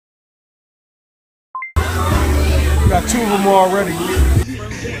Got 2 of them already.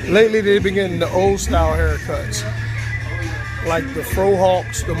 Lately, they've been getting the old style haircuts, like the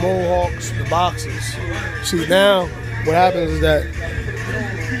frohawks, the mohawks, the boxes. See, now what happens is that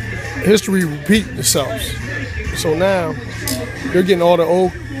history repeats itself. So now they're getting all the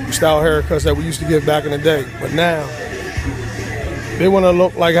old style haircuts that we used to give back in the day, but now they want to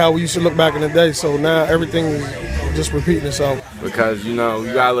look like how we used to look back in the day. So now everything is just repeating itself. Because you know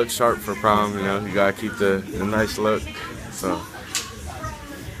you gotta look sharp for prom. You know you gotta keep the nice look. So.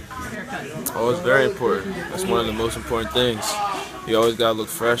 Oh, it's very important. That's one of the most important things. You always gotta look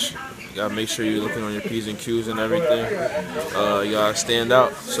fresh. You gotta make sure you're looking on your P's and Q's and everything. You gotta stand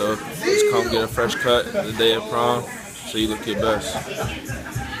out. So just come get a fresh cut the day of prom, so you look your best.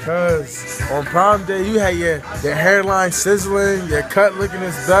 Cause on prom day you had your hairline sizzling, your cut looking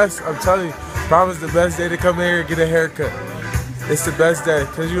its best. I'm telling you, prom is the best day to come here and get a haircut. It's the best day.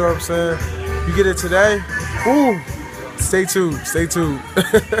 Cause you know what I'm saying? You get it today, ooh, stay tuned, stay tuned.